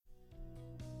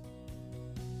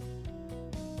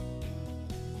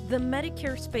The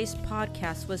Medicare Space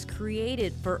podcast was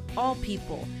created for all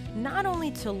people, not only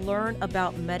to learn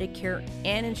about Medicare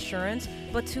and insurance,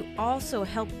 but to also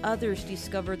help others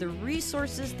discover the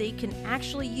resources they can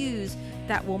actually use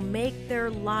that will make their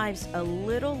lives a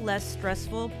little less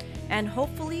stressful, and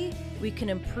hopefully we can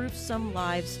improve some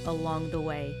lives along the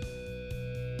way.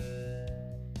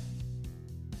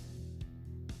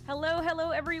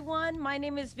 Hello, everyone. My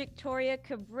name is Victoria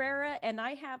Cabrera, and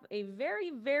I have a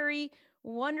very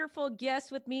wonderful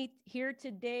guest with me here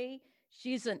today.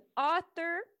 She's an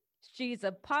author, she's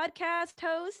a podcast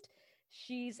host,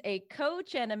 she's a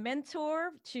coach and a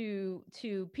mentor to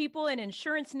people in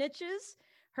insurance niches.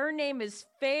 Her name is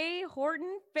Faye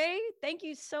Horton. Faye, thank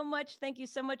you so much. Thank you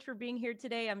so much for being here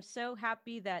today. I'm so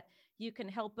happy that you can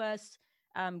help us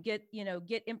get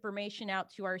information out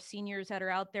to our seniors that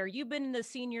are out there. You've been in the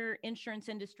senior insurance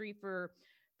industry for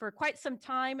quite some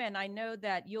time, and I know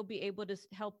that you'll be able to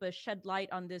help us shed light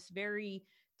on this very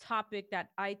topic that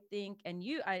I think, and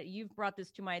you've brought this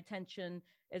to my attention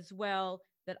as well,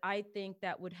 that I think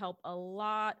that would help a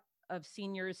lot of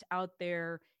seniors out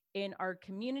there in our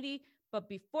community. But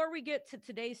before we get to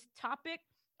today's topic,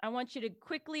 I want you to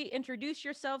quickly introduce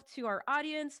yourself to our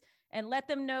audience and let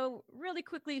them know really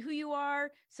quickly who you are,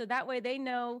 so that way they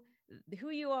know who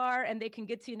you are and they can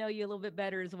get to know you a little bit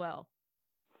better as well.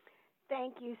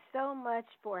 Thank you so much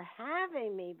for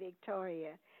having me,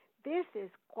 Victoria. This is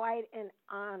quite an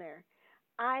honor.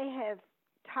 I have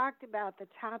talked about the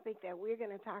topic that we're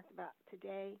going to talk about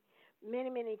today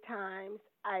many times.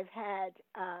 I've had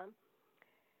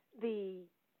the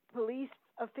police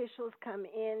officials come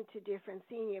in to different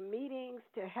senior meetings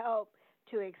to help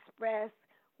to express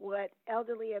what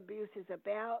elderly abuse is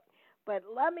about. But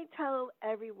let me tell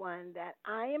everyone that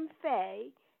I am Faye,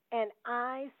 and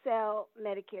I sell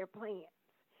Medicare plans.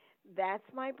 That's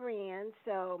my brand.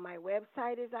 So my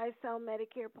website is I Sell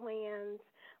Medicare Plans.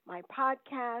 My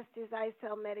podcast is I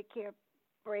Sell Medicare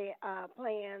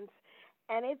Plans.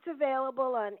 And it's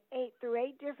available on 8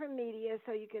 different media,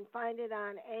 so you can find it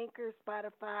on Anchor,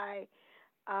 Spotify,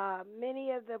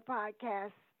 many of the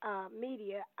podcast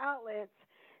media outlets.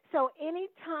 So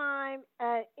anytime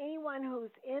anyone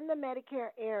who's in the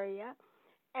Medicare area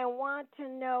and want to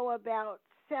know about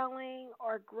selling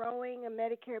or growing a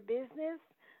Medicare business,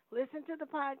 listen to the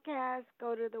podcast,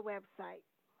 go to the website.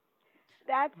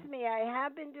 That's me. I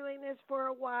have been doing this for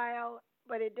a while,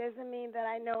 but it doesn't mean that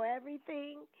I know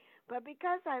everything. But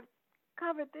because I've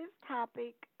covered this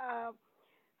topic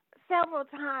several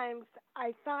times,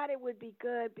 I thought it would be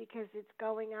good because it's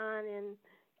going on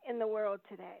in the world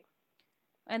today.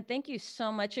 And thank you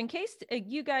so much. In case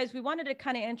you guys, we wanted to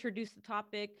kind of introduce the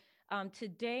topic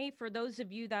today for those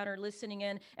of you that are listening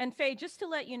in. And Faye, just to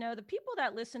let you know, the people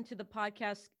that listen to the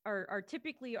podcast are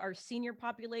typically our senior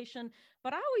population.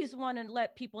 But I always want to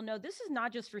let people know this is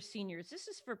not just for seniors. This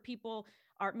is for people,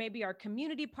 maybe our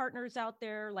community partners out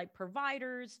there, like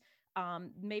providers,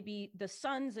 maybe the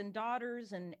sons and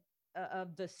daughters and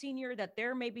of the senior that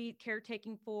they're maybe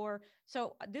caretaking for.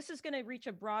 So this is going to reach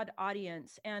a broad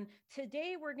audience. And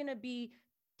today we're going to be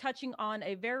touching on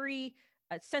a very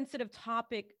sensitive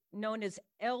topic known as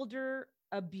elder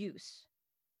abuse.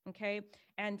 Okay.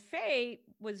 And Faye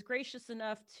was gracious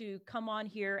enough to come on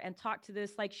here and talk to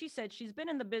this. Like she said, she's been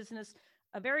in the business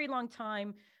a very long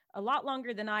time, a lot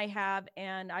longer than I have.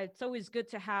 And it's always good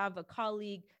to have a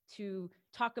colleague to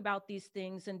talk about these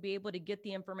things and be able to get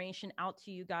the information out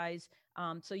to you guys,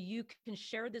 so you can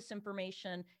share this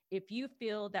information if you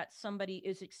feel that somebody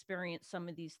is experiencing some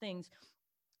of these things.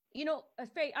 You know,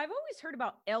 Faye, I've always heard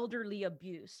about elderly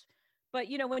abuse, but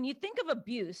when you think of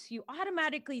abuse, you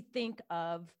automatically think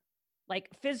of like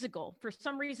physical. For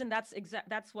some reason, that's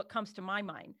what comes to my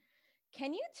mind.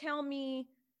 Can you tell me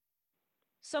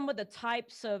some of the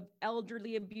types of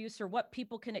elderly abuse, or what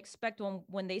people can expect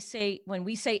when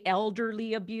we say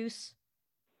elderly abuse?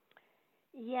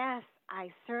 Yes, I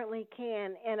certainly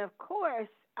can. And of course,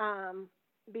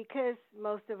 because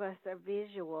most of us are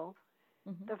visual,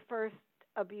 the first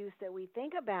abuse that we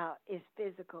think about is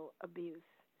physical abuse.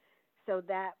 So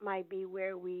that might be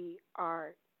where we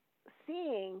are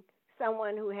seeing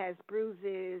someone who has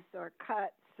bruises or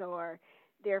cuts, or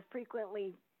they're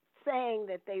frequently saying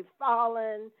that they've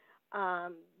fallen.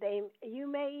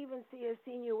 You may even see a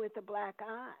senior with a black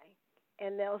eye,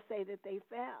 and they'll say that they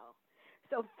fell.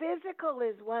 So physical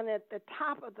is one at the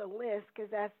top of the list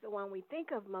because that's the one we think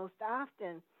of most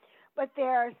often. But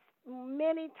there are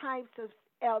many types of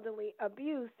elderly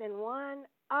abuse, and one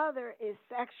other is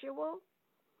sexual.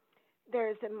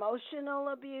 There's emotional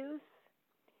abuse.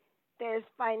 There's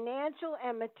financial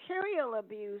and material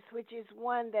abuse, which is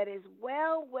one that is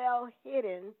well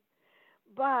hidden,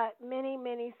 but many,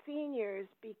 many seniors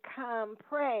become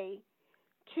prey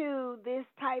to this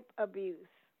type of abuse.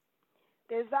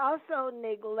 There's also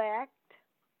neglect,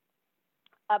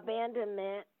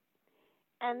 abandonment,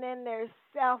 and then there's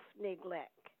self neglect.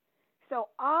 So,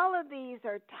 all of these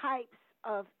are types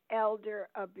of elder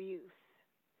abuse.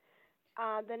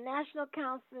 The National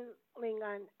Counseling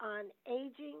on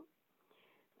Aging,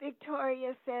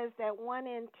 Victoria says that 1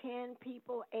 in 10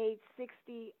 people age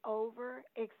 60 over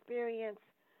experience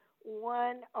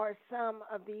one or some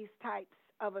of these types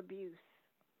of abuse,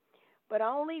 but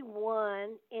only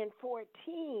 1 in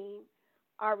 14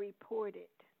 are reported.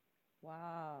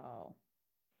 Wow.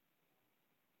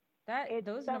 It's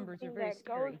Those numbers are something very that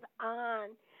goes scary. on.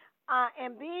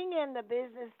 And being in the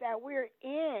business that we're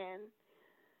in,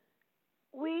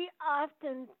 we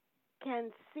often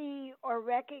can see or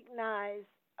recognize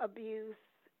abuse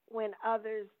when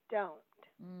others don't.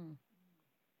 Mm.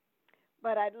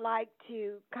 But I'd like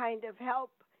to kind of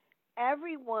help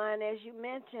everyone, as you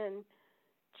mentioned,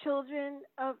 children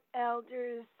of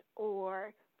elders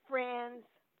or friends,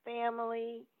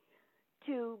 family,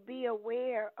 to be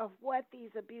aware of what these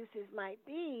abuses might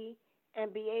be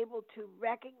and be able to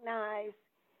recognize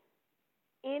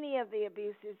any of the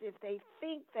abuses if they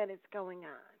think that it's going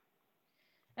on.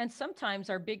 And sometimes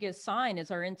our biggest sign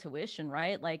is our intuition,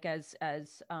 right? Like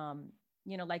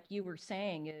like you were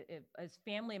saying, if, as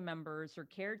family members or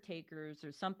caretakers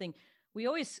or something, we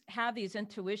always have these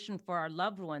intuition for our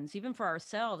loved ones, even for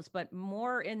ourselves, but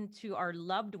more into our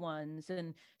loved ones.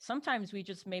 And sometimes we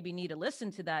just maybe need to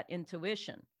listen to that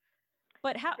intuition.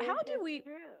 But This is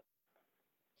true.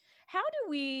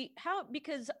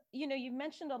 because you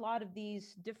mentioned a lot of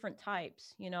these different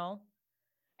types, and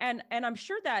I'm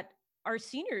sure that our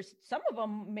seniors, some of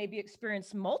them maybe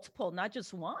experience multiple, not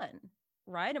just one,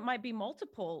 right? It might be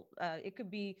multiple. It could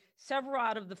be several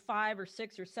out of the 5 or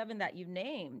 6 or 7 that you've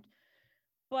named.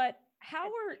 But how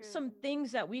That's are true. some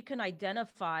things that we can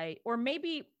identify, or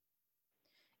maybe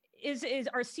is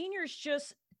our seniors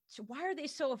just, why are they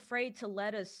so afraid to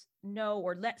let us know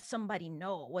or let somebody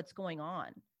know what's going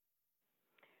on?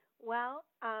 Well,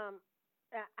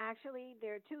 actually,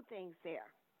 there are two things there.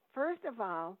 First of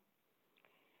all,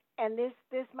 and this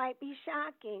might be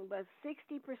shocking, but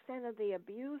 60% of the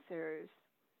abusers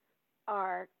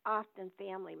are often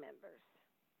family members.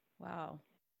 Wow.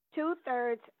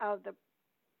 2/3 of the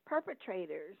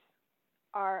perpetrators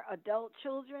are adult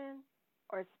children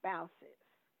or spouses.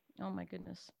 Oh my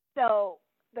goodness. So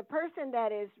the person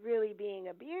that is really being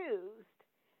abused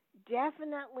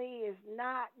definitely is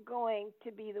not going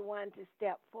to be the one to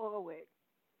step forward.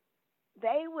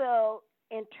 They will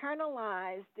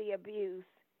internalize the abuse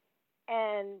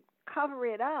and cover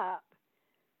it up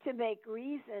to make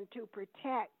reason to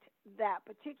protect that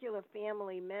particular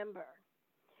family member.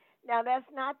 Now, that's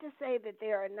not to say that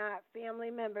there are not family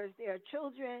members. There are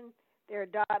children, there are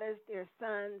daughters, there are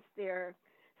sons, there are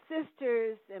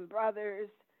sisters and brothers,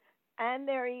 and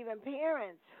there are even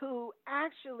parents who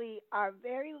actually are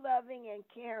very loving and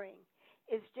caring.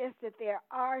 It's just that there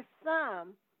are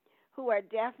some who are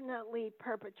definitely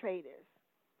perpetrators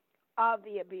of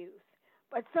the abuse.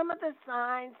 But some of the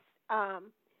signs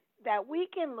that we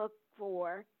can look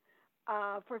for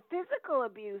physical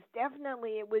abuse,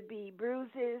 definitely it would be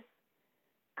bruises,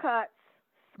 cuts,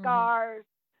 Mm-hmm. scars,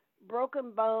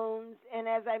 broken bones, and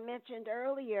as I mentioned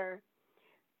earlier,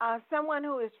 someone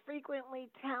who is frequently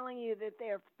telling you that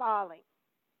they're falling,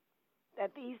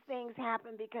 that these things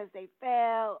happen because they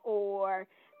fell or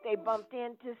they bumped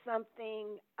into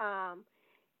something.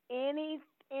 Any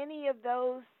any of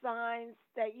those signs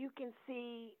that you can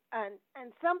see, and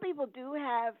some people do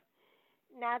have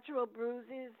natural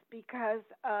bruises because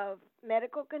of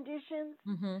medical conditions,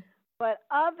 Mm-hmm. but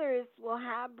others will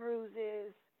have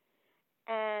bruises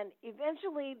and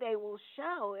eventually they will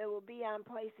show. It will be on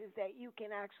places that you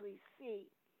can actually see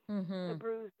the Mm-hmm.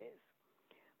 bruises.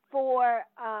 For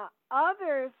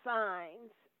other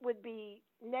signs would be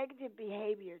negative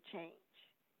behavior change.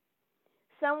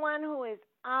 Someone who has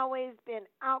always been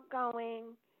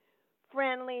outgoing,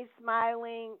 friendly,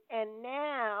 smiling, and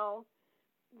now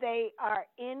they are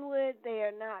inward, they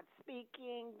are not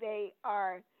speaking,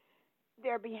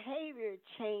 their behavior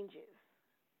changes.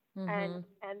 And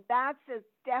Mm-hmm. and that's a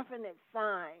definite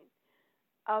sign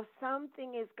of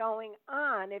something is going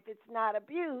on. If it's not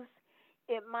abuse,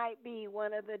 it might be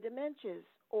one of the dementias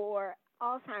or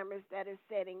Alzheimer's that is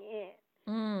setting in.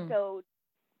 Mm. So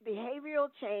behavioral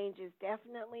change is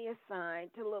definitely a sign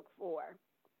to look for.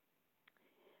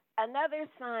 Another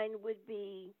sign would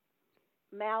be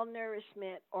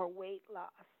malnourishment or weight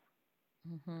loss.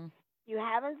 Mm-hmm. You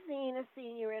haven't seen a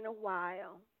senior in a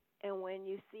while, and when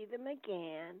you see them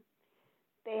again,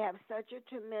 they have such a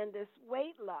tremendous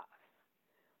weight loss.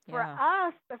 For Yeah.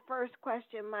 us, the first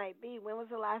question might be, when was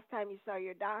the last time you saw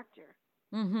your doctor?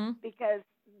 Mm-hmm. Because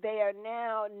they are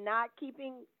now not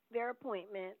keeping their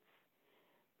appointments.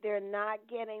 They're not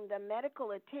getting the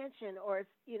medical attention, or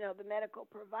the medical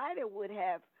provider would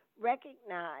have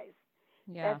recognized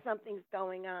Yeah. that something's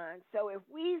going on. So if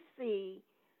we see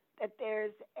that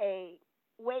there's a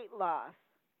weight loss,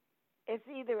 it's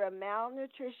either a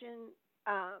malnutrition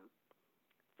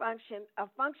a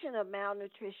function of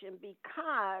malnutrition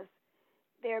because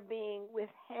they're being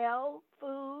withheld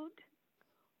food,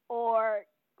 or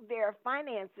their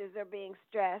finances are being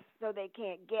stressed so they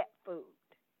can't get food.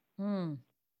 Mm.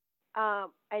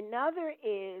 Another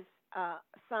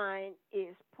sign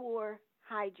is poor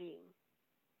hygiene.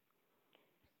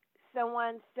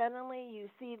 Someone suddenly you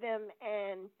see them,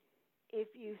 and if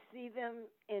you see them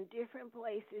in different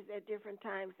places at different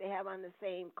times, they have on the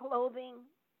same clothing.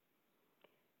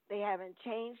 They haven't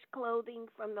changed clothing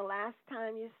from the last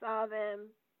time you saw them.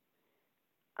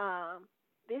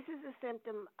 This is a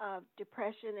symptom of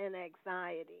depression and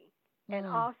anxiety, and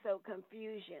Mm. also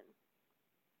confusion.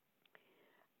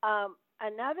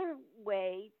 Another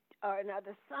way or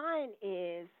another sign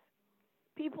is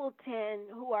people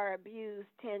who are abused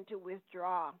tend to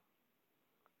withdraw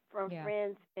from Yeah.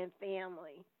 friends and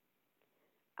family.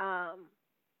 Um,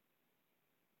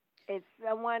 it's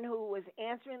someone who was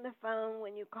answering the phone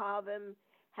when you call them,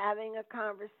 having a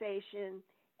conversation,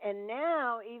 and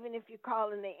now even if you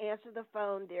call and they answer the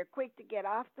phone, they're quick to get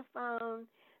off the phone.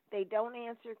 They don't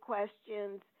answer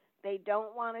questions. They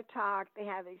don't want to talk. They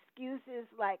have excuses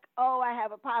like, oh, I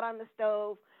have a pot on the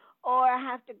stove, or I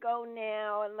have to go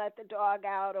now and let the dog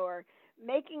out, or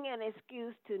making an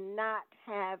excuse to not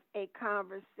have a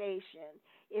conversation.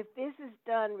 If this is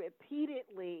done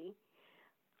repeatedly,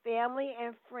 family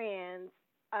and friends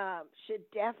should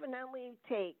definitely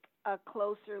take a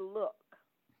closer look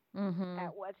Mm-hmm.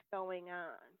 at what's going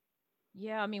on.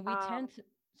 Yeah. I mean, we Um, tend to,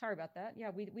 sorry about that. Yeah.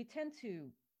 We tend to,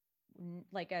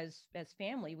 like, as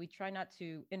family, we try not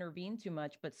to intervene too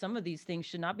much, but some of these things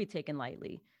should not be taken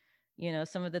lightly.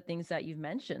 Some of the things that you've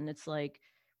mentioned, it's like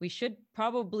we should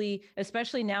probably,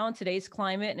 especially now in today's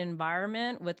climate and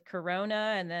environment with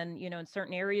corona, and then in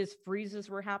certain areas freezes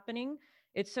were happening.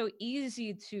 It's so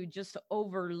easy to just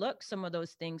overlook some of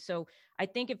those things. So I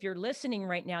think if you're listening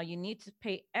right now, you need to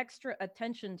pay extra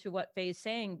attention to what Faye's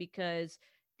saying, because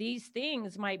these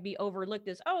things might be overlooked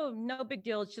as, oh, no big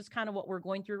deal, it's just kind of what we're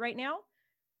going through right now.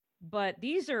 But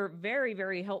these are very,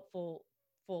 very helpful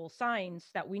full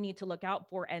signs that we need to look out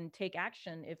for and take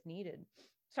action if needed.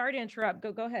 Sorry to interrupt.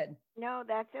 Go ahead. no,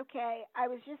 that's okay. I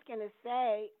was just going to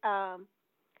say,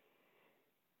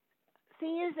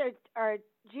 seniors are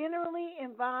generally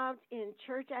involved in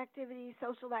church activities,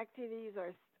 social activities,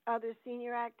 or other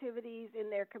senior activities in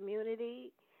their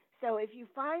community. So if you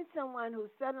find someone who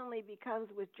suddenly becomes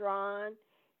withdrawn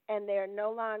and they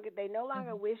no longer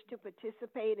Mm-hmm. wish to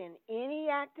participate in any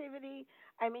activity,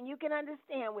 I mean, you can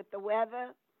understand with the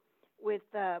weather, with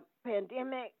the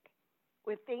pandemic,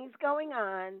 with things going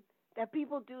on, that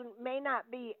people may not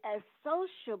be as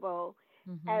sociable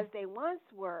Mm-hmm. as they once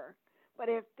were. But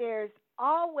if there's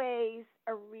always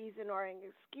a reason or an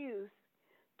excuse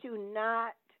to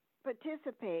not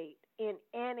participate in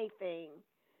anything,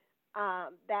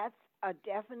 that's a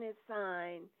definite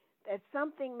sign that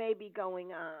something may be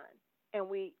going on. And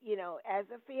we, as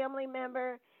a family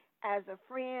member, as a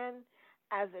friend,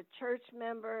 as a church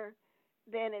member,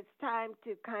 then it's time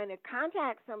to kind of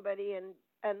contact somebody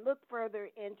and look further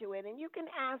into it. And you can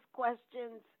ask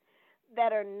questions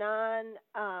that are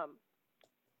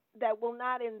that will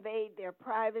not invade their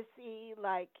privacy.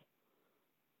 Like,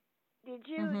 did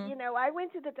you, Mm-hmm. I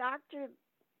went to the doctor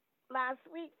last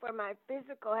week for my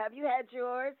physical. Have you had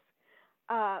yours?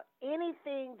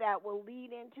 Anything that will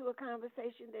lead into a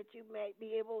conversation that you may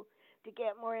be able to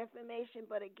get more information.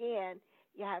 But again,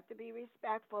 you have to be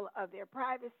respectful of their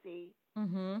privacy.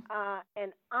 Mm-hmm.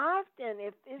 And often,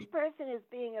 if this person is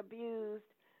being abused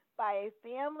by a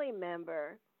family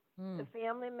member, the Mm.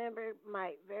 family member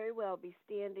might very well be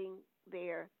standing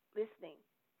there listening.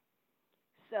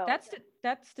 So,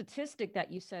 That statistic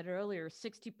that you said earlier,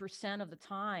 60% of the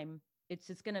time,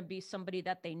 it's going to be somebody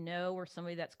that they know or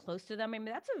somebody that's close to them. I mean,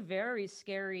 that's a very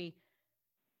scary,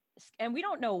 and we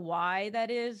don't know why that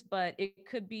is, but it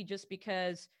could be just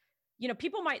because,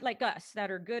 people might, like us that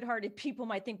are good-hearted people,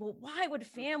 might think, well, why would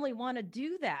family want to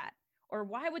do that? Or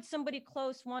why would somebody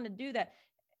close want to do that?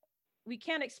 We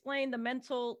can't explain the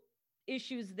mental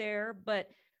issues there, but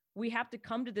we have to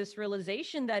come to this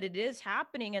realization that it is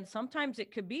happening. And sometimes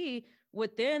it could be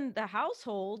within the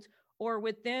household or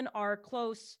within our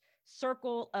close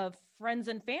circle of friends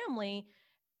and family.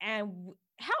 And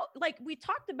how, like, we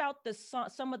talked about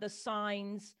some of the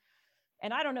signs,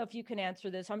 and I don't know if you can answer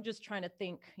this. I'm just trying to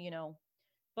think,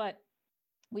 but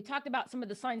we talked about some of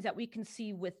the signs that we can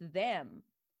see with them.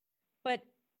 But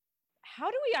how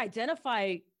do we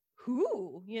identify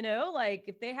who, like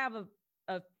if they have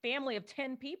a family of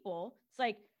 10 people, it's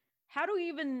like, how do we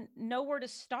even know where to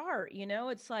start?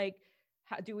 It's like,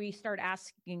 how do we start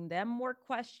asking them more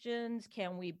questions?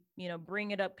 Can we,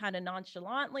 bring it up kind of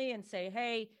nonchalantly and say,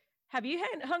 hey, have you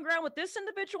hung around with this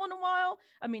individual in a while?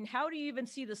 I mean, how do you even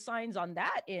see the signs on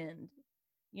that end?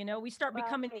 We start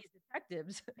becoming these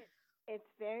detectives. It's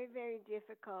very, very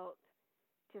difficult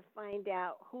to find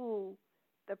out who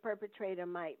the perpetrator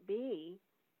might be,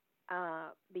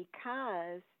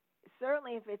 because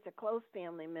certainly if it's a close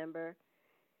family member,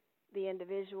 the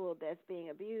individual that's being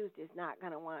abused is not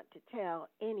going to want to tell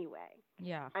anyway.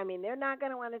 Yeah. I mean, they're not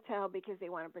going to want to tell because they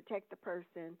want to protect the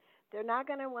person. They're not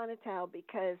going to want to tell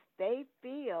because they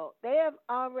feel they have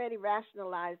already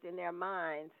rationalized in their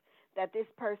minds that this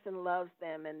person loves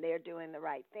them and they're doing the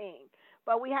right thing.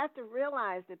 But we have to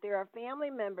realize that there are family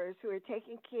members who are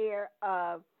taking care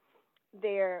of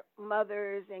their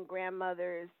mothers and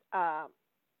grandmothers'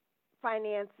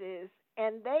 finances,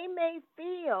 and they may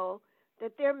feel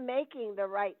that they're making the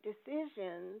right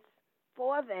decisions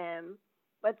for them,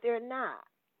 but they're not.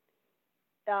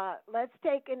 Let's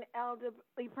take an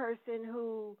elderly person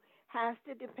who has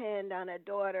to depend on a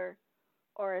daughter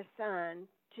or a son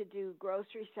to do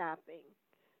grocery shopping,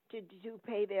 to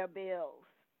pay their bills.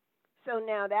 So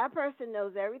now that person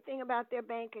knows everything about their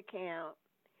bank account,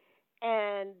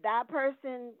 and that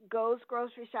person goes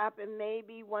grocery shopping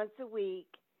maybe once a week,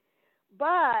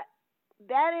 but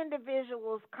that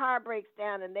individual's car breaks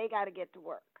down and they got to get to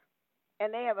work,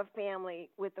 and they have a family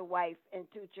with a wife and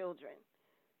 2 children.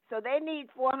 So they need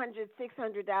 $400,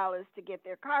 $600 to get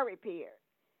their car repaired.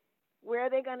 Where are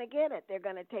they going to get it? They're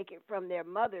going to take it from their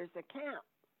mother's account.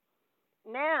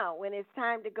 Now, when it's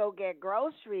time to go get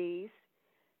groceries,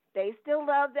 they still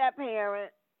love that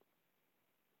parent,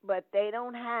 but they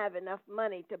don't have enough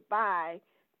money to buy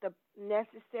the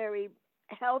necessary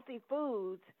healthy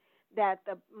foods that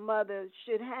the mother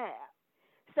should have.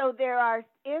 So there are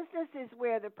instances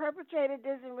where the perpetrator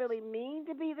doesn't really mean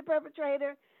to be the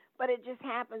perpetrator, but it just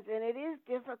happens, and it is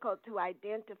difficult to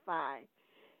identify.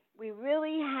 We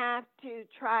really have to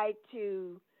try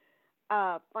to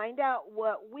find out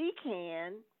what we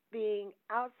can, being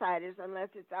outsiders, unless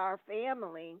it's our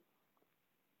family,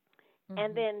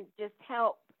 and then just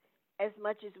help as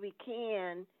much as we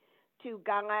can to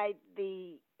guide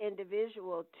the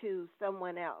individual to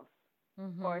someone else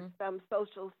or some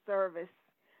social service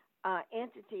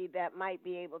entity that might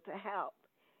be able to help.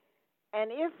 And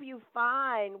if you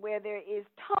find where there is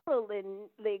total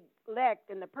neglect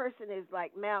and the person is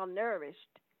like malnourished,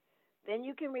 then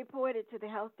you can report it to the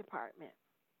health department,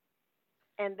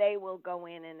 and they will go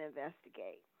in and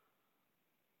investigate.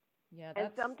 Yeah, and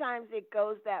sometimes it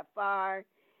goes that far,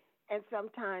 and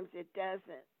sometimes it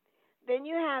doesn't. Then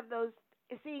you have those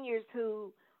seniors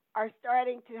who are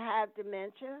starting to have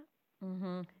dementia,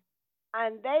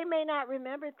 and they may not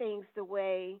remember things the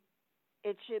way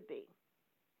it should be.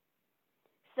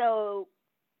 So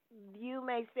you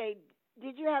may say,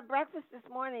 did you have breakfast this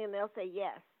morning? And they'll say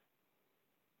yes.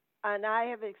 And I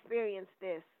have experienced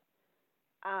this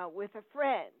with a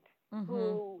friend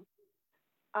who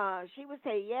she would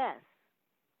say yes.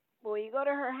 Well, you go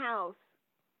to her house,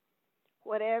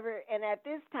 whatever, and at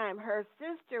this time her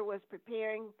sister was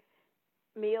preparing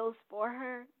meals for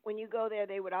her. When you go there,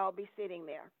 they would all be sitting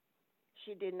there.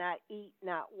 She did not eat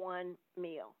not one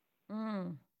meal.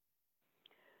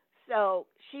 So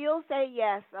she'll say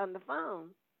yes on the phone,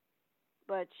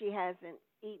 but she hasn't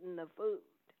eaten the food.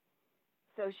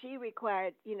 So she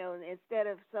required, instead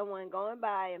of someone going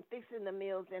by and fixing the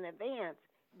meals in advance,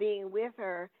 being with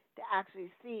her to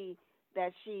actually see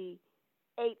that she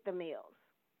ate the meals.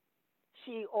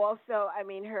 She also,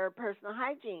 her personal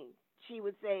hygiene, she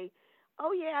would say,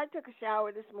 oh, yeah, I took a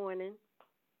shower this morning.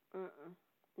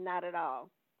 Not at all.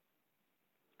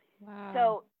 Wow.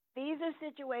 So these are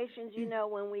situations,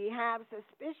 when we have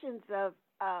suspicions of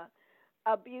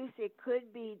abuse, it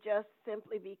could be just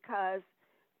simply because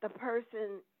the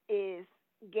person is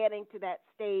getting to that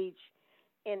stage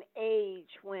in age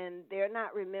when they're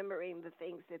not remembering the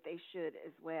things that they should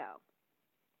as well.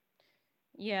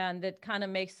 Yeah, and that kind of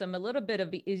makes them a little bit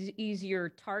of easier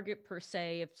target per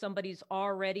se if somebody's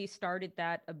already started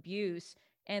that abuse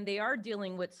and they are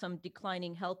dealing with some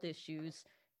declining health issues.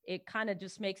 It kind of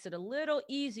just makes it a little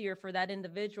easier for that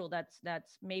individual that's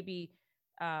maybe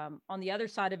on the other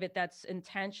side of it, that's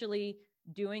intentionally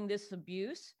doing this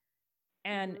abuse.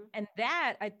 And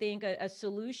that, I think, a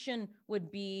solution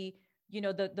would be,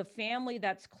 the family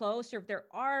that's close, or if there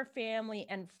are family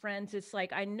and friends, it's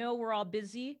like, I know we're all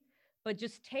busy, but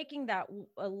just taking that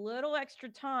a little extra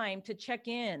time to check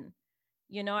in.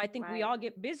 I think we Right. all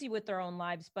get busy with our own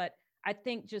lives, but I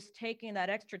think just taking that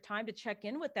extra time to check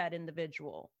in with that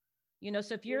individual. So You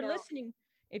know,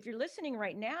 if you're listening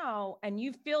right now and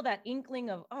you feel that inkling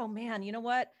of, oh man, you know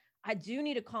what? I do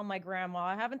need to call my grandma.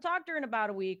 I haven't talked to her in about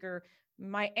a week, or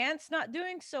my aunt's not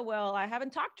doing so well. I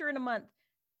haven't talked to her in a month.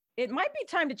 It might be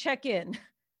time to check in.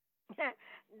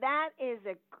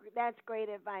 that's great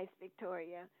advice,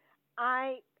 Victoria.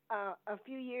 I a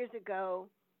few years ago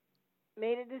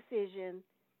made a decision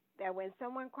that when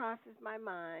someone crosses my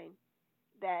mind,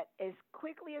 that as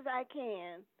quickly as I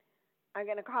can, I'm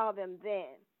going to call them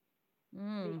then,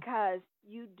 Mm, because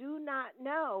you do not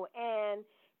know. And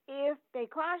if they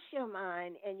cross your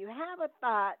mind and you have a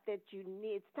thought that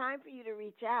it's time for you to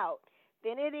reach out,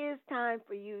 then it is time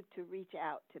for you to reach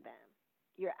out to them.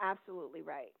 You're absolutely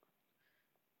right.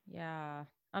 yeah.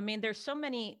 I mean, there's so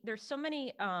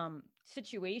many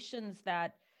situations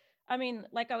that, I mean,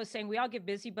 like I was saying, we all get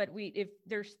busy, but if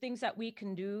there's things that we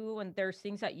can do and there's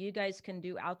things that you guys can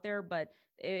do out there, but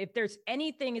if there's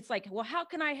anything, it's like, well, how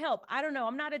can I help? I don't know.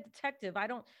 I'm not a detective. I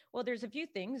don't, well, there's a few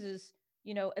things is,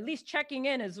 at least checking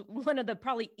in is one of the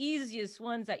probably easiest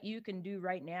ones that you can do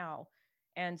right now.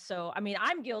 And so, I mean,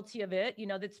 I'm guilty of it.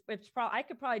 It's probably, I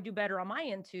could probably do better on my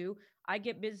end too. I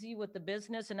get busy with the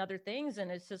business and other things.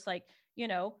 And it's just like,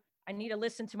 I need to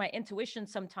listen to my intuition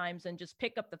sometimes and just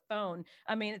pick up the phone.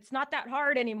 I mean, it's not that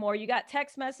hard anymore. You got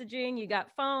text messaging, you got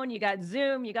phone, you got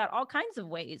Zoom, you got all kinds of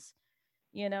ways,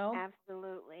 you know?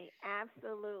 Absolutely,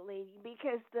 absolutely.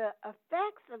 Because the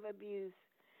effects of abuse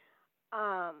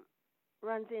um,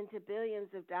 runs into billions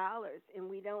of dollars, and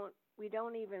we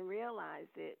don't even realize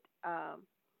it.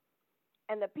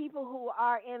 And the people who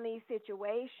are in these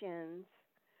situations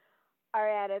are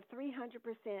at a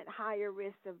 300% higher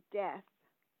risk of death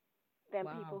than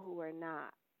people Wow. who are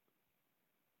not.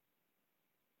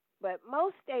 But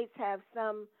most states have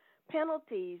some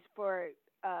penalties for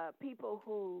people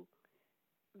who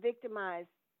victimize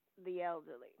the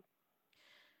elderly.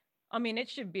 I mean, it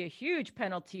should be a huge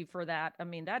penalty for that. I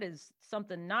mean, that is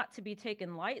something not to be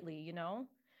taken lightly.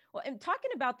 Well, and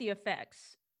talking about the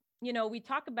effects, we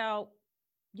talk about,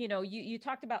 you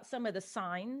talked about some of the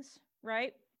signs,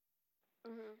 right?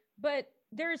 Hmm. But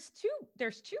there's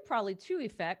probably two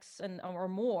effects and or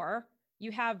more.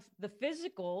 You have the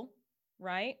physical,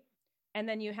 right? And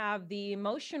then you have the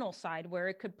emotional side where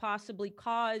it could possibly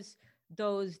cause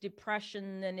those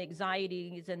depression and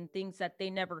anxieties and things that they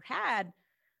never had.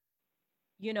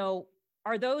 you know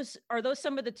are those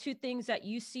some of the two things that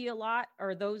you see a lot?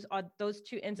 Are those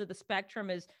two ends of the spectrum,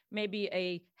 is maybe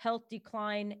a health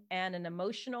decline and an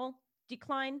emotional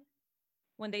decline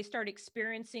when they start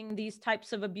experiencing these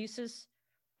types of abuses?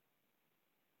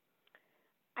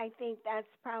 I think that's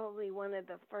probably one of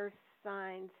the first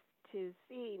signs to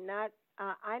see. Not,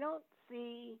 I don't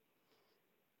see,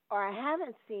 or I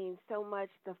haven't seen so much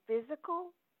the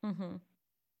physical, Mm-hmm.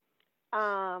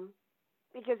 um,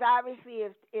 because obviously,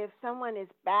 if someone is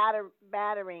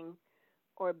battering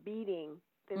or beating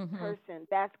this Mm-hmm. person,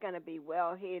 that's going to be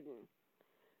well hidden.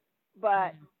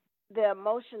 Yeah. But the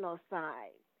emotional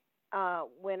side,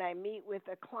 when I meet with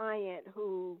a client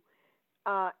who,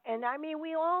 and I mean,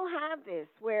 we all have this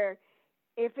where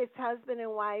if it's husband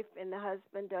and wife and the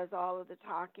husband does all of the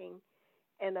talking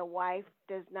and the wife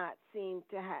does not seem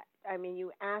to have, I mean,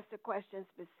 you ask a question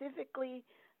specifically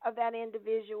of that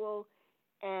individual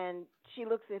and she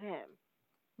looks at him,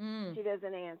 Mm. she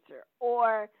doesn't answer,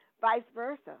 or vice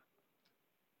versa.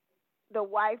 The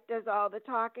wife does all the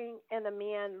talking and the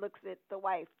man looks at the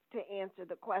wife to answer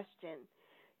the question.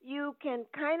 You can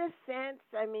kind of sense,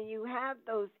 I mean, you have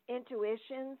those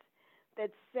intuitions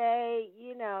that say,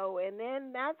 and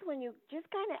then that's when you just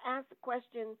kind of ask the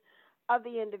question of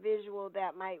the individual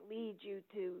that might lead you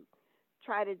to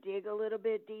try to dig a little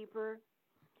bit deeper.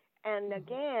 And Mhm.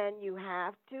 again, you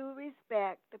have to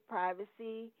respect the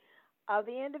privacy of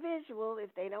the individual.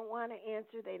 If they don't want to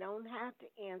answer, they don't have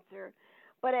to answer.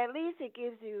 But at least it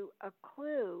gives you a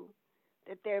clue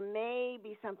that there may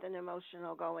be something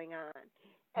emotional going on.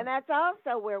 And that's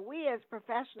also where we as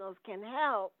professionals can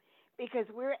help, because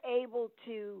we're able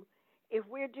to, if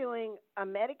we're doing a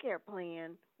Medicare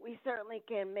plan, we certainly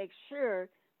can make sure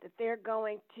that they're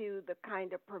going to the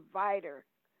kind of provider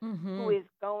who Mm-hmm. is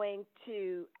going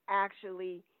to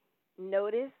actually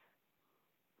notice,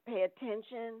 pay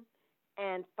attention,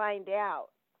 and find out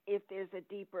if there's a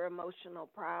deeper emotional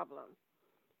problem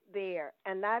there.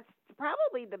 And that's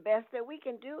probably the best that we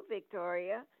can do,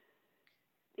 Victoria.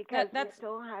 because we That's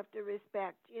still have to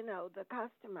respect, the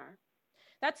customer.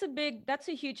 that's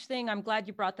a huge thing. I'm glad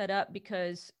you brought that up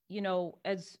because,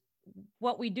 as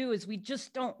what we do is we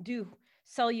just don't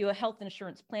sell you a health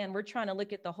insurance plan. We're trying to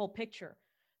look at the whole picture.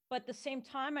 But at the same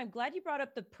time, I'm glad you brought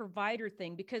up the provider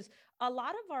thing because a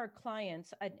lot of our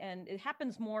clients, and it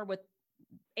happens more with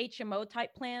HMO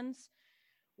type plans,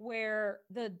 where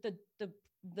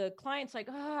the client's like,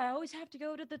 oh, I always have to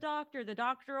go to the doctor. The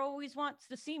doctor always wants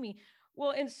to see me.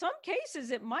 Well, in some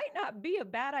cases, it might not be a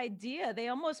bad idea. They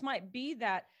almost might be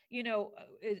that,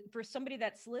 for somebody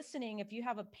that's listening, if you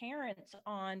have a parent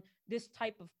on this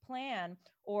type of plan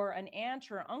or an aunt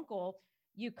or uncle,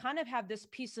 you kind of have this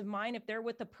peace of mind if they're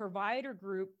with a provider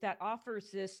group that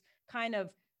offers this kind of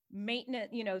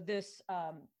maintenance,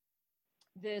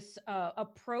 this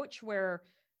approach where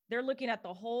they're looking at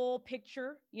the whole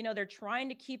picture. They're trying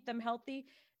to keep them healthy.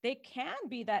 They can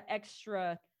be that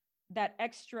extra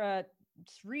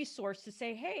resource to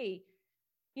say, hey,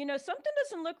 something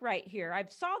doesn't look right here. I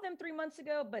saw them 3 months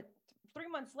ago, but 3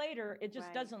 months later, it just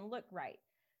Right. doesn't look right.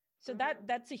 So Mm-hmm.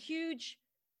 that's a huge,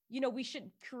 we should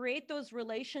create those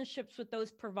relationships with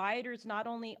those providers, not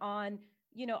only on,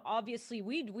 obviously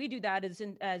we do that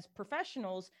as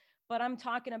professionals, but I'm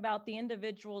talking about the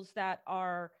individuals that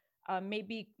are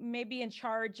maybe in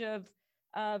charge of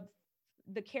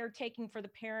the caretaking for the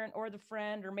parent or the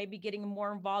friend, or maybe getting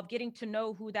more involved, getting to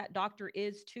know who that doctor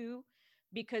is too,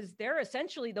 because they're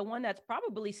essentially the one that's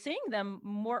probably seeing them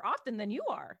more often than you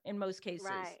are in most cases.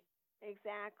 Right.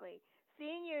 Exactly.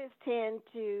 Seniors tend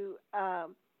to,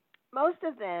 most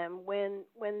of them, when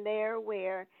they're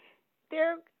where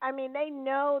I mean, they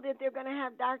know that they're going to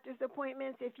have doctor's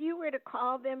appointments. If you were to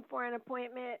call them for an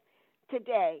appointment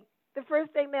today, the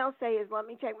first thing they'll say is, let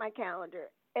me check my calendar.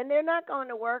 And they're not going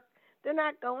to work. They're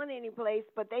not going anyplace,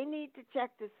 but they need to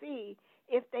check to see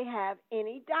if they have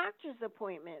any doctor's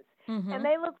appointments. And Mm-hmm.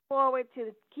 they look forward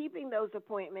to keeping those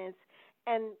appointments,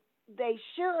 and they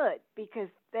should, because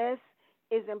this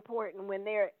is important when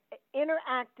they're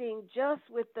interacting just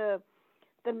with the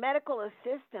medical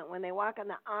assistant when they walk in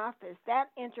the office. That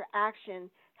interaction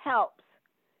helps.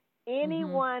 Mm-hmm.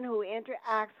 Anyone who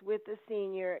interacts with the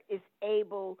senior is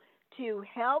able to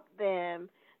help them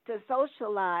to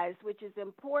socialize, which is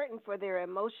important for their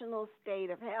emotional state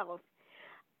of health,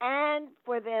 and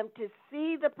for them to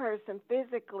see the person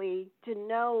physically, to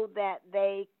know that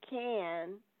they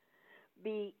can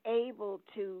be able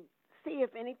to see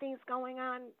if anything's going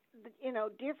on,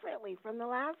 differently from the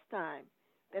last time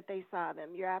that they saw them.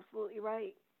 You're absolutely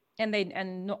right.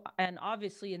 And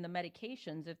obviously in the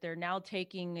medications, if they're now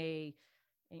taking a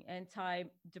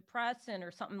antidepressant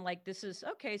or something, like, this is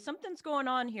okay, something's going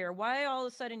on here. Why all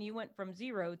of a sudden you went from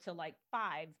 0 to like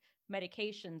 5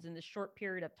 medications in this short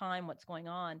period of time? What's going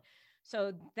on?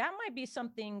 So that might be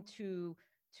something to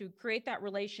create that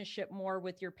relationship more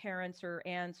with your parents or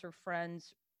aunts or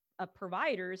friends,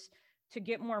 providers, to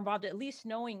get more involved, at least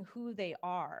knowing who they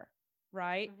are,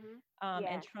 right? Mhm. And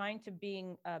Yes, trying to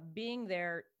being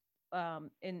there,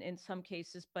 in some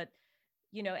cases. But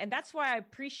and that's why I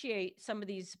appreciate some of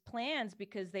these plans,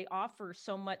 because they offer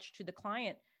so much to the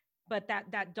client. But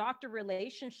that doctor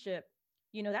relationship,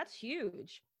 that's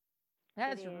huge. it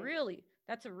That's is. really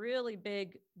that's a really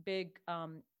big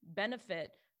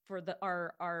benefit for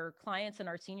our clients and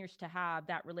our seniors to have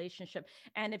that relationship.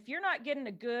 And if you're not getting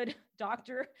a good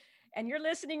doctor and you're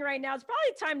listening right now, it's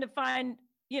probably time to find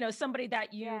somebody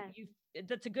that Yes.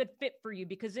 that's a good fit for you,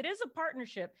 because it is a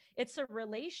partnership. It's a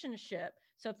relationship.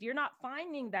 So if you're not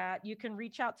finding that, you can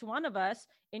reach out to one of us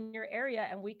in your area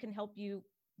and we can help you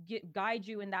guide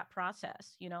you in that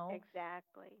process.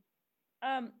 Exactly.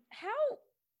 How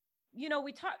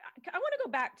we talk I want to go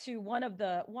back to one of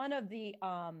the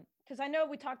because I know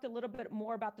we talked a little bit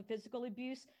more about the physical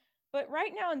abuse, but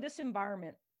right now in this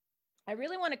environment, I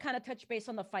really want to kind of touch base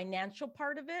on the financial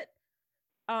part of it.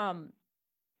 um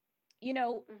you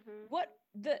know Mhm. what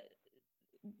the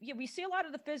Yeah, we see a lot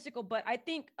of the physical, but I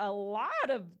think a lot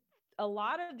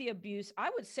of the abuse, I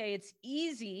would say it's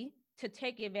easy to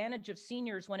take advantage of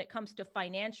seniors when it comes to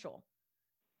financial.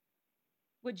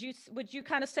 Would you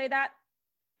kind of say that?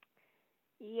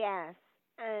 Yes.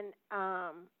 And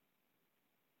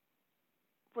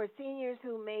for seniors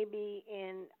who may be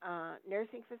in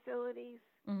nursing facilities,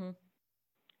 Mm-hmm.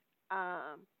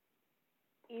 um,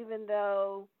 even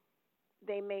though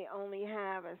they may only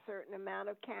have a certain amount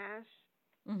of cash,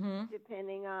 Mm-hmm.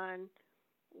 depending on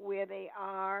where they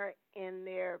are in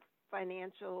their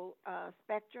financial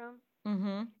spectrum.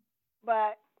 Mm-hmm.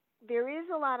 But there is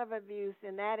a lot of abuse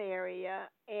in that area.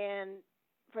 And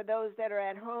for those that are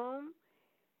at home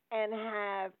and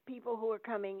have people who are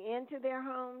coming into their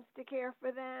homes to care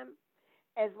for them,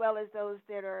 as well as those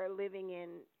that are living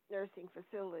in nursing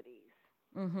facilities,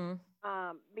 Mm-hmm.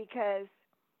 because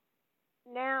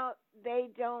now they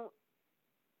don't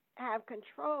have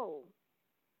control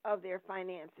of their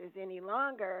finances any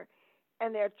longer,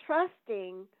 and they're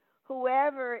trusting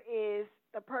whoever is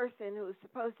the person who's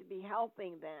supposed to be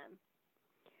helping them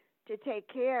to take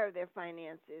care of their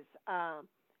finances.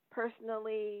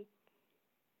 Personally,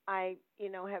 I,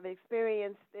 have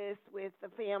experienced this with a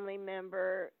family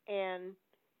member and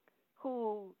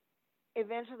who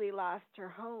eventually lost her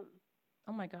home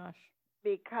Oh my gosh.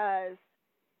 because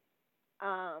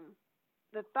um,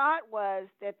 the thought was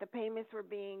that the payments were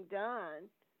being done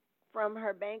from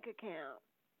her bank account,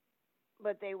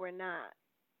 but they were not.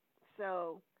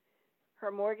 So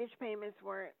her mortgage payments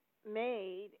weren't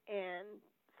made, and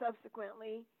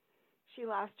subsequently, she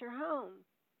lost her home.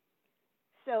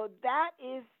 So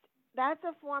that's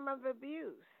a form of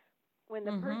abuse when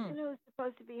the Mm-hmm. person who's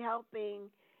supposed to be helping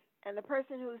and the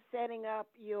person who's setting up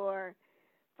your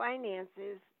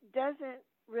finances doesn't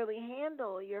really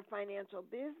handle your financial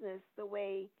business the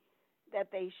way that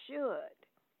they should.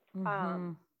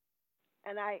 Mm-hmm. Um,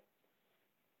 and I,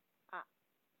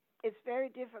 it's very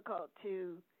difficult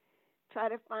to try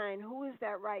to find who is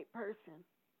that right person.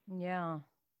 Yeah.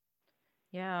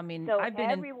 Yeah. I mean, So I've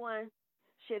been in. everyone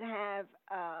should have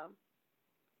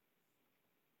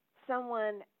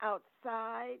someone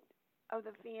outside of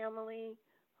the family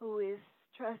who is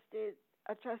trusted,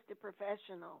 a trusted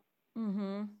professional,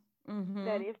 Mm-hmm. Mm-hmm.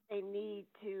 that if they need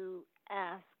to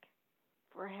ask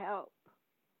for help,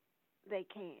 they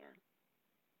can.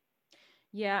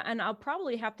 Yeah, and I'll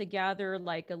probably have to gather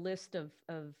like a list of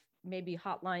maybe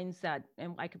hotlines that,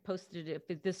 and I could post it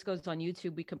if this goes on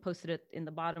YouTube. We can post it in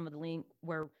the bottom of the link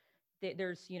where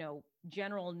there's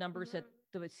general numbers that Mhm.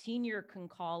 the senior can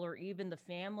call or even the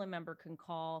family member can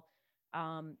call,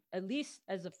 at least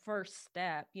as a first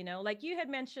step. Like you had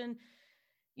mentioned,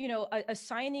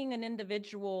 assigning an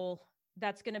individual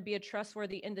that's going to be a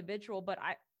trustworthy individual, but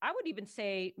I would even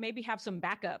say maybe have some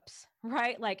backups,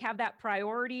 right? Like have that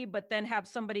priority, but then have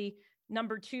somebody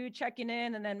number two checking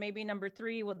in, and then maybe number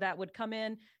three that would come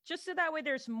in, just so that way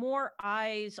there's more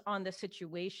eyes on the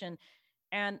situation.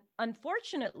 And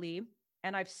unfortunately,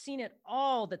 and I've seen it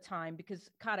all the time because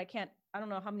God, I don't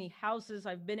know how many houses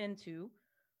I've been into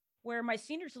where my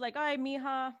seniors are like, "Ay,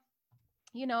 mija,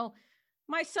 you know,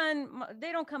 my son,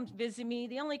 they don't come visit me.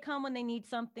 They only come when they need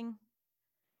something."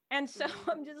 And so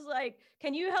I'm Mhm. just like,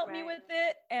 can you help me Right. with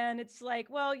it? And it's like,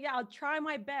 well, yeah, I'll try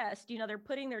my best. They're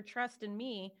putting their trust in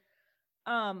me.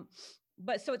 Um,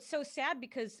 but so it's so sad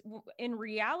because in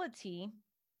reality,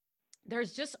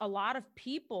 there's just a lot of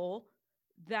people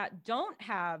that don't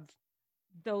have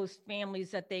those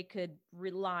families that they could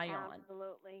rely on.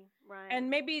 Absolutely. Right. And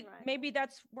maybe Right. maybe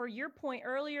that's where your point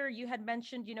earlier, you had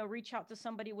mentioned, reach out to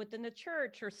somebody within the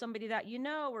church or somebody that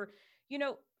or you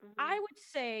know I Mhm. would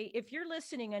say if you're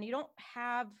listening and you don't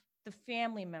have the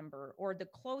family member or the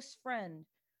close friend,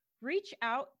 reach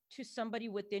out to somebody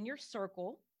within your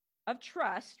circle of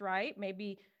trust, right?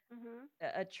 Maybe Mhm.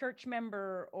 a church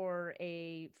member or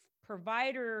a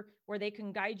provider where they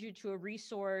can guide you to a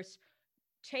resource.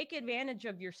 Take advantage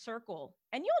of your circle,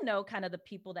 and you'll know kind of the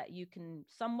people that you can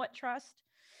somewhat trust.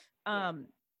 Yes. um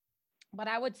but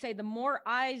I would say the more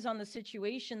eyes on the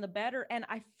situation, the better. And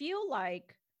I feel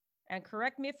like, and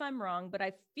correct me if I'm wrong, but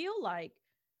I feel like,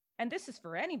 and this is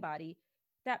for anybody,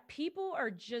 that people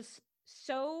are just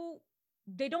so,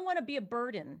 they don't want to be a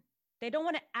burden. They don't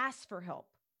want to ask for help,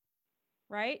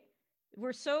 right?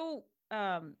 We're so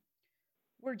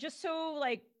we're just so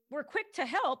like, we're quick to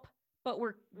help, but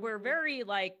we're Mhm. very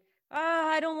like, oh,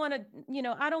 I don't want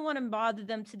to, I don't want to bother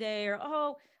them today, or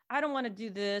oh, I don't want to do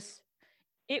this.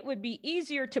 It would be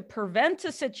easier to prevent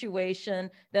a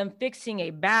situation than fixing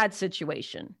a bad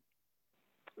situation.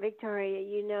 Victoria,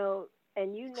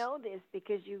 and you know this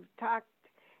because you've talked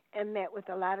and met with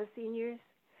a lot of seniors.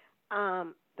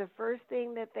 The first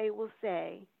thing that they will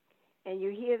say, and you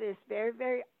hear this very,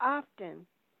 very often,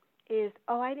 is,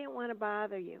 "Oh, I didn't want to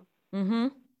bother you. Mm-hmm.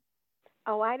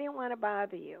 Oh, I didn't want to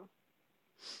bother you."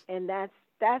 And that's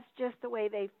just the way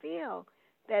they feel.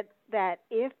 That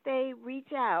if they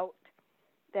reach out,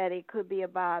 that it could be a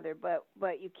bother,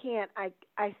 but you can't.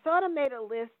 I sort of made a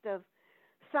list of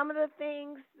some of the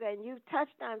things, and you've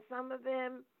touched on some of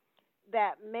them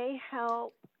that may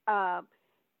help uh,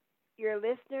 your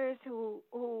listeners who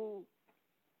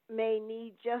may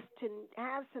need just to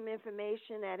have some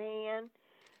information at hand.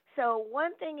 So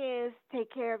one thing is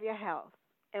take care of your health,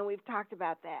 and we've talked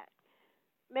about that.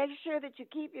 Make sure that you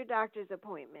keep your doctor's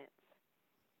appointments.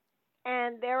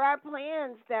 And there are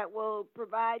plans that will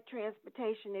provide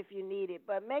transportation if you need it,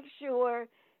 but make sure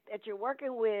that you're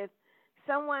working with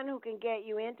someone who can get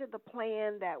you into the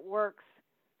plan that works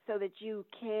so that you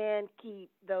can keep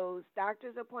those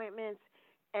doctor's appointments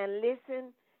and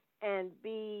listen and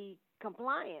be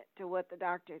compliant to what the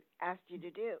doctor asked you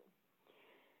to do.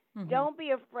 Mm-hmm. Don't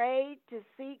be afraid to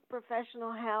seek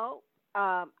professional help.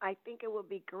 I think it would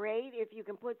be great if you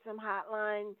can put some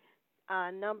hotline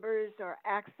numbers or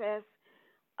access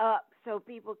up so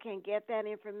people can get that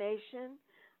information.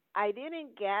 I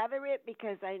didn't gather it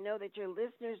because I know that your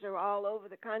listeners are all over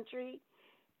the country,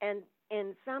 and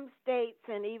in some states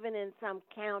and even in some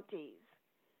counties,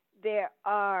 there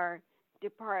are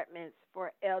departments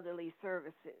for elderly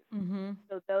services. Mm-hmm.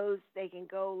 So those, they can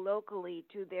go locally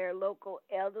to their local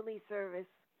elderly service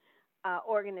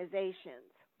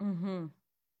organizations. Mm-hmm.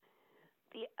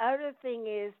 The other thing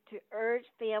is to urge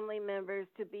family members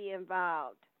to be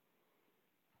involved.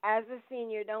 As a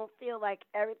senior, don't feel like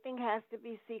everything has to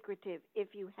be secretive. If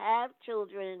you have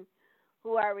children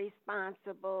who are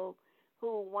responsible,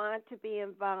 who want to be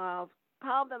involved,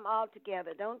 call them all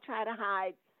together. Don't try to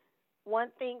hide one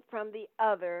thing from the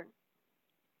other.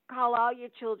 Call all your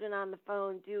children on the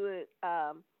phone, do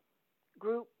a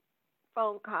group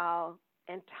phone call,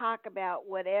 and talk about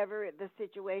whatever the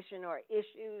situation or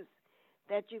issues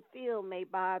that you feel may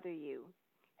bother you,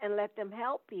 and let them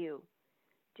help you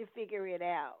to figure it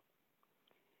out.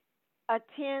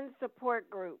 Attend support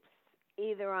groups,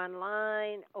 either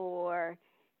online or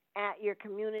at your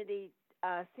community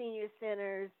senior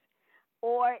centers,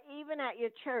 or even at your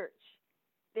church.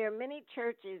 There are many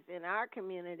churches in our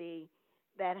community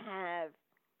that have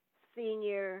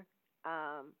senior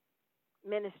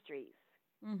ministries.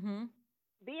 Mm-hmm.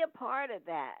 Be a part of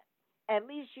that. At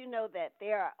least you know that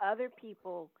there are other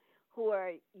people who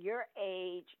are your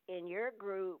age in your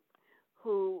group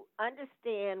who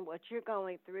understand what you're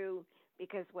going through,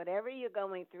 because whatever you're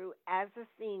going through as a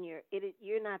senior,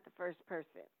 you're not the first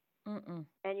person. Mm-mm.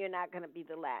 And you're not going to be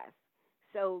the last.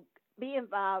 So be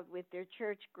involved with their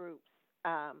church groups,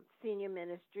 senior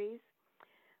ministries.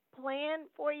 Plan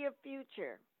for your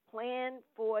future. Plan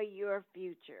for your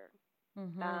future.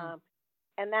 Mm-hmm.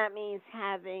 And that means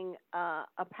having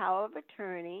a power of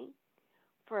attorney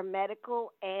for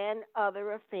medical and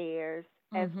other affairs,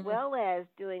 as Mm-hmm. well as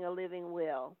doing a living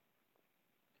will.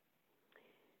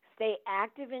 Stay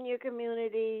active in your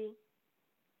community.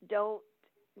 Don't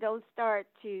start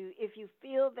to, if you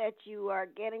feel that you are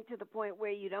getting to the point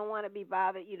where you don't want to be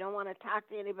bothered, you don't want to talk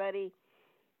to anybody,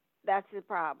 that's the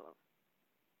problem.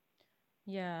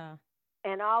 Yeah.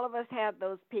 And all of us have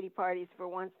those pity parties for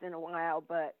once in a while,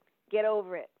 but get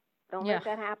over it. Don't Yeah. let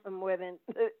that happen more than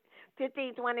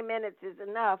 15, 20 minutes is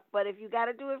enough. But if you got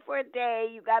to do it for a day,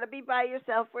 you got to be by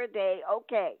yourself for a day,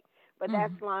 okay. But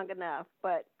that's Mm-hmm. long enough.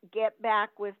 But get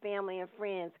back with family and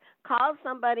friends. Call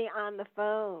somebody on the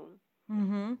phone.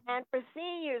 Mm-hmm. And for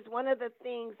seniors, one of the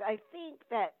things I think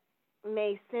that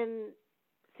may send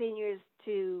seniors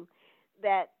to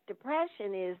that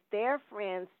depression is their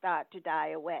friends start to die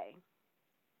away.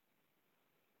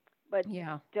 But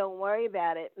Yeah. don't worry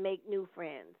about it. Make new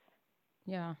friends.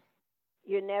 Yeah.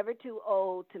 You're never too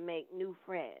old to make new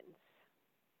friends.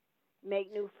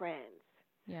 Make new friends.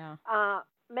 Yeah.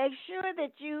 Make sure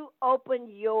that you open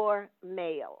your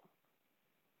mail.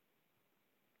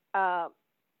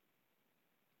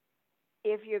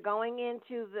 If you're going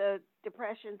into the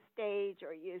depression stage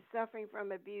or you're suffering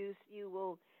from abuse, you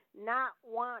will not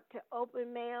want to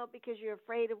open mail because you're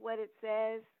afraid of what it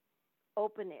says.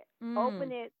 Open it. Open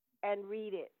Mm. it and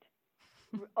read it.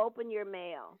 Open your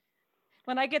mail.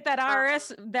 When I get that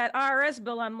IRS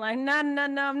bill, I'm like, no, no,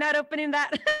 no, I'm not opening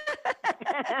that.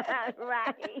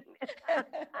 Right.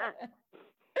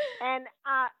 And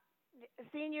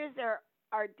seniors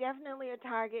are definitely a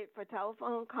target for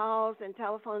telephone calls and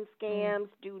telephone Mm. scams.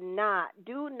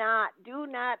 Do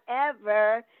not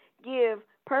ever give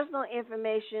personal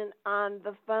information on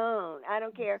the phone. I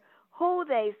don't care who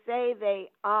they say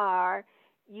they are.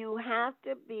 You have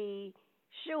to be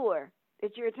sure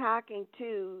that you're talking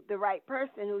to the right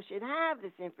person who should have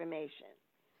this information.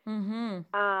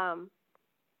 Mm-hmm.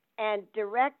 And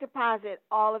direct deposit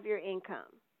all of your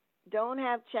income. Don't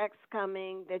have checks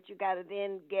coming that you got to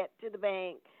then get to the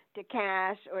bank to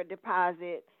cash or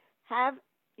deposit. Have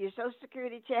your Social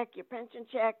Security check, your pension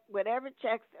check, whatever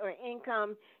checks or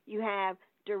income you have,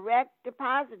 direct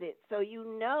deposit it so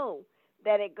you know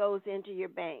that it goes into your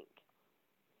bank.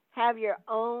 Have your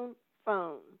own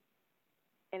phone.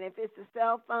 And if it's a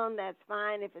cell phone, that's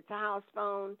fine. If it's a house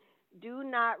phone, do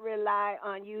not rely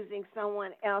on using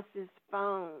someone else's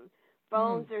phone.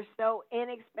 Phones are so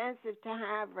inexpensive to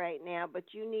have right now, but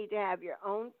you need to have your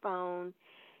own phone.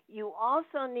 You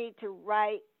also need to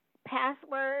write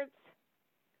passwords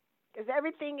Because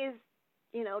everything is,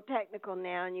 technical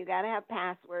now, and you got to have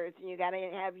passwords and you got to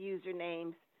have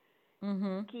usernames.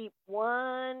 Mm-hmm. Keep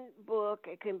one book.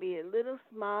 It can be a little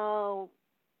small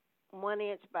 1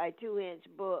 inch by 2 inch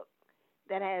book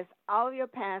that has all of your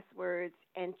passwords,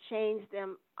 and change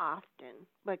them often.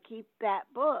 But keep that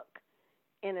book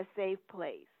in a safe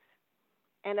place.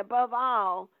 And above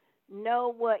all,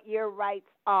 know what your rights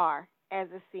are as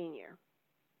a senior.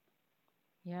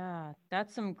 Yeah,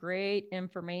 that's some great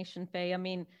information, Faye. I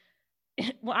mean,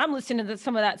 well, I'm listening to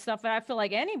some of that stuff, and I feel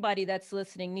like anybody that's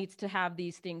listening needs to have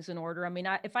these things in order. I mean,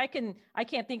 I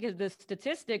can't think of the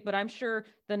statistic, but I'm sure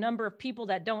the number of people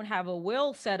that don't have a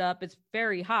will set up is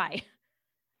very high.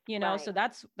 Right. So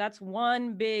that's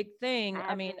one big thing. I I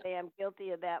have mean, to say I'm guilty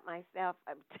of that myself.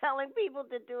 I'm telling people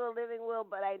to do a living will,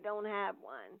 but I don't have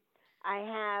one. I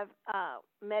have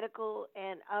medical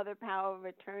and other power of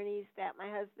attorneys that my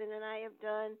husband and I have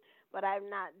done, but I've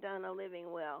not done a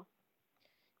living will.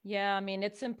 yeah, I mean,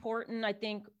 it's important. I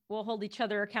think we'll hold each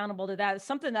other accountable to that. It's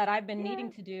something that I've been Yeah.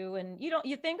 needing to do. And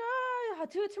you think, oh, I'll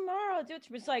do it tomorrow. I'll do it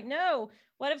tomorrow. It's like, no,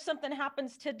 what if something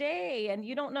happens today? And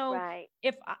you don't know Right.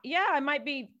 if, yeah, I might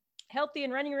be healthy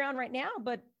and running around right now,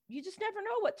 but you just never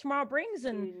know what tomorrow brings.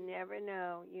 You never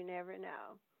know. You never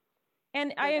know.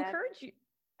 And So that's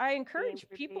I being encourage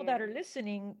people that are prepared.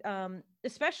 listening,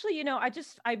 especially,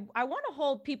 I want to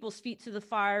hold people's feet to the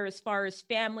fire as far as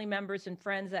family members and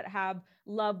friends that have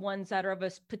loved ones that are of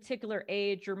a particular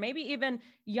age, or maybe even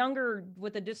younger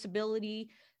with a disability,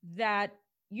 that,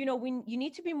 you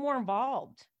need to be more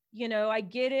involved. I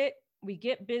get it. We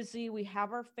get busy. We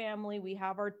have our family. We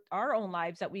have our own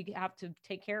lives that we have to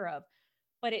take care of,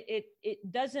 but it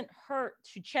doesn't hurt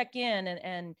to check in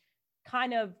and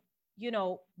kind of,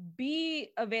 be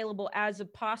available as a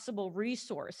possible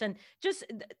resource. And just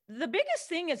the biggest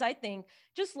thing is, I think,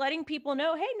 just letting people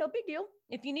know, hey, no big deal.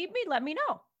 If you need me, let me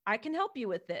know. I can help you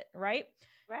with it. Right.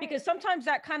 Right. Because sometimes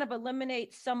that kind of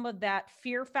eliminates some of that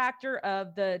fear factor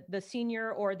of the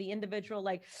senior or the individual,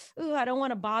 like, oh, I don't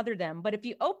want to bother them. But if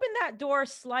you open that door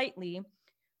slightly,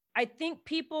 I think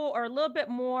people are a little bit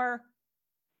more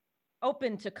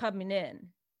open to coming in,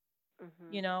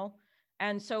 you Mhm. know?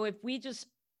 And so if we just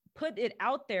put it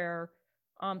out there,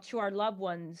 to our loved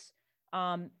ones,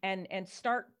 and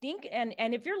start think,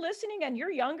 and if you're listening and you're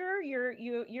younger, you're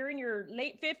in your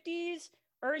late 50s,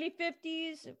 early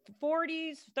 50s,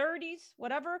 40s, 30s,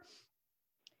 whatever,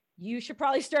 you should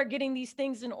probably start getting these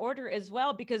things in order as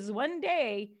well, because one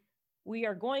day we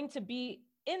are going to be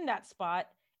in that spot.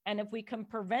 And if we can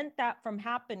prevent that from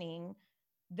happening,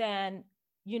 then,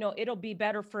 it'll be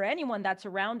better for anyone that's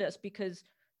around us, because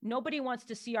nobody wants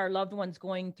to see our loved ones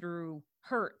going through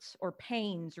hurts or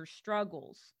pains or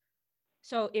struggles.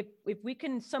 So if we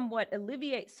can somewhat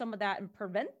alleviate some of that and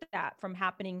prevent that from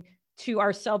happening to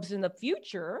ourselves in the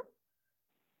future,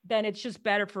 then it's just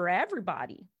better for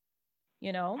everybody,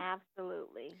 you know?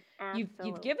 Absolutely. You've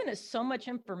given Absolutely. us so much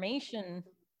information.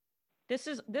 This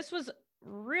was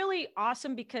really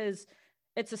awesome, because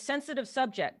it's a sensitive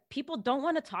subject. People don't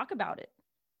want to talk about it.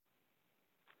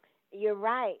 You're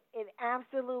right. It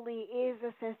absolutely is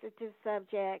a sensitive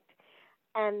subject.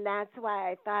 And that's why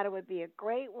I thought it would be a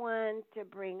great one to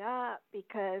bring up,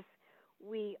 because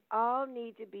we all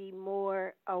need to be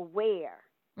more aware.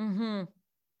 Mm-hmm.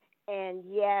 And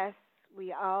yes,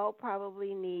 we all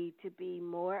probably need to be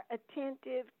more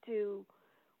attentive to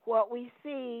what we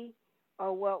see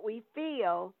or what we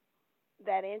feel,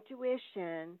 that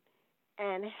intuition,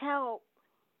 and help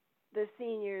the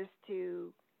seniors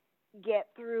to get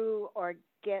through or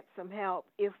get some help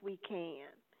if we can.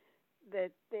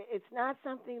 That it's not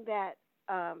something that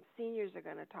seniors are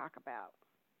going to talk about,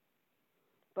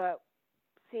 but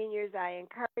seniors, I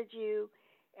encourage you,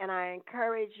 and I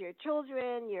encourage your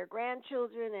children, your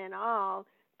grandchildren, and all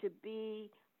to be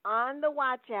on the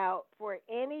watch out for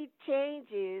any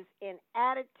changes in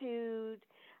attitude,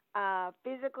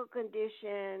 physical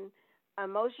condition,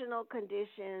 emotional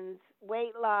conditions,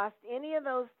 weight loss, any of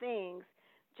those things.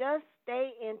 Just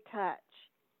stay in touch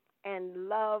and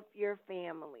love your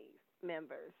family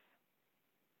members.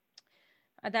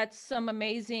 That's some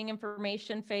amazing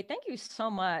information, Faye. Thank you so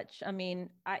much. I mean,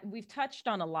 we've touched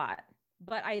on a lot,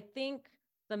 but I think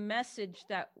the message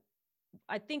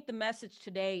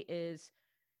today is,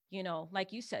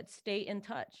 like you said, stay in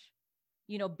touch.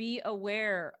 Be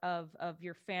aware of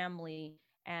your family,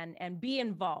 and be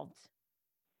involved.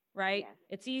 Right?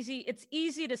 Yes. It's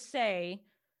easy to say,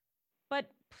 but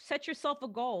set yourself a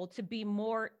goal to be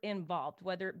more involved,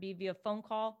 whether it be via phone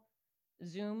call,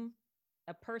 Zoom,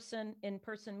 a person in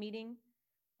person meeting,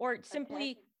 or Attend.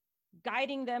 simply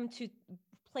guiding them to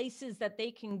places that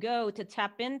they can go to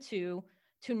tap into,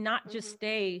 to not just Mhm.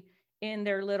 stay in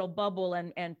their little bubble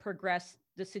and progress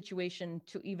the situation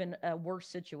to even a worse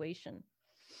situation.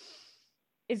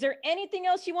 Is there anything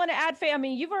else you want to add, Faye? I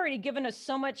mean, you've already given us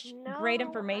so much great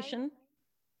information.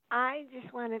 I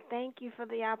just want to thank you for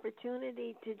the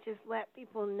opportunity to just let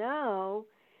people know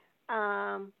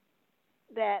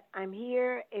that I'm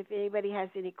here. If anybody has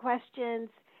any questions,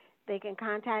 they can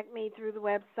contact me through the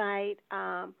website.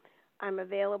 I'm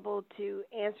available to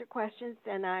answer questions,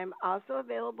 and I'm also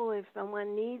available if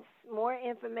someone needs more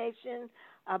information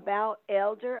about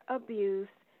elder abuse,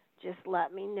 just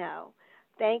let me know.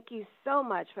 Thank you so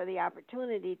much for the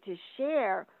opportunity to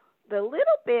share the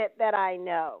little bit that I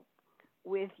know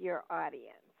with your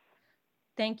audience.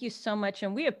 Thank you so much,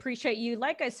 and we appreciate you.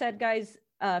 Like I said, guys,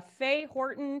 Faye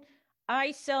Horton, I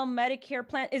Sell Medicare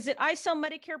Plan. Is it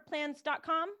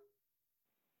isellmedicareplans.com?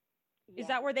 Yes. Is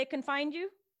that where they can find you?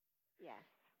 Yes.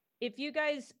 If you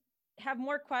guys have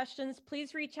more questions,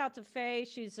 please reach out to Faye.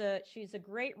 She's a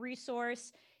great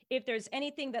resource. If there's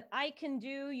anything that I can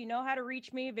do, you know how to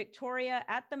reach me,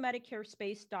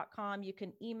 Victoria@themedicarespace.com. You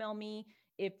can email me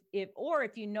if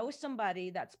you know somebody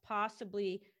that's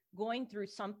possibly going through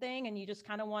something and you just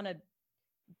kind of want to,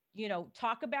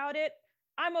 talk about it.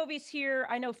 I'm always here.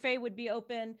 I know Faye would be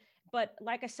open, but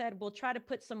like I said, we'll try to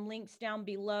put some links down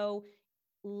below.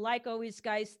 Like always,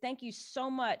 guys, thank you so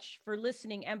much for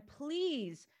listening. And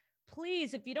please,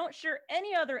 if you don't share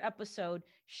any other episode,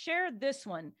 share this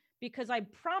one, because I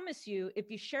promise you,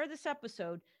 if you share this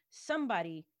episode,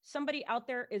 somebody out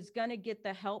there is going to get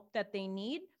the help that they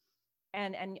need.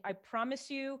 And I promise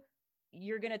you,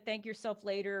 you're going to thank yourself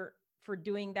later for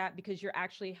doing that, because you're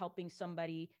actually helping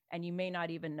somebody and you may not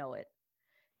even know it.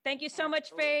 Thank you so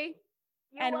much, Faye.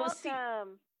 You're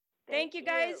welcome. Thank you,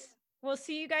 guys. We'll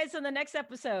see you guys in the next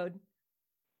episode.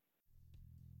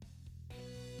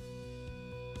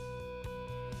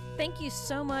 Thank you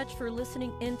so much for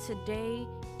listening in today.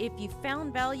 If you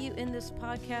found value in this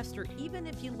podcast, or even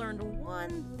if you learned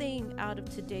one thing out of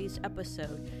today's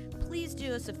episode, please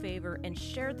do us a favor and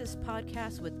share this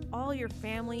podcast with all your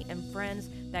family and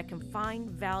friends that can find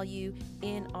value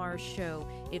in our show.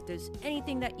 If there's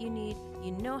anything that you need,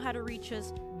 you know how to reach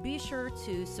us. Be sure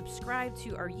to subscribe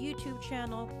to our YouTube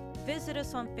channel, visit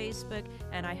us on Facebook,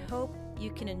 and I hope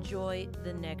you can enjoy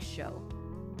the next show.